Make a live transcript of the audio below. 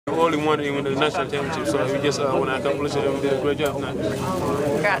only wanted to win the national championship, so we just won our competition and we did a great job tonight.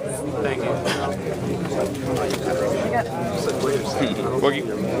 Congrats. Thank you. Gorgui,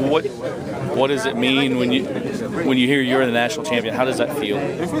 what does it mean when you hear you're the national champion? How does that feel?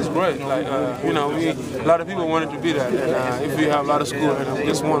 It feels great. Like you know, a lot of people wanted to be that, and if we have a lot of school and we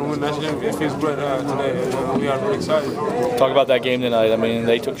just want to win national championship, it feels great today. We are really excited. Talk about that game tonight. I mean,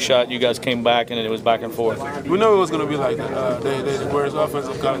 they took a shot, you guys came back, and it was back and forth. We know it was going to be like that. They're the greatest offense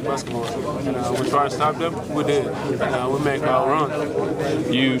of college basketball. We tried to stop them. We did. We make our run.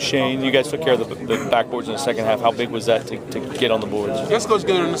 You, Shane, you guys took care of the backboards in the second half. How big was that to get on the boards? Yes, Coach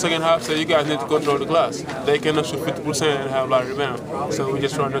Gator in the second half said you guys need to control the glass. They cannot shoot 50% and have a lot of rebound. So we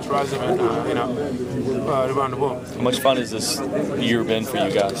just try to neutralize them and rebound the ball. How much fun has this year been for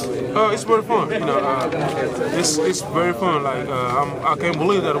you guys? It's very fun. It's very fun. Like I can't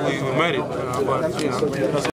believe that we made it. But that's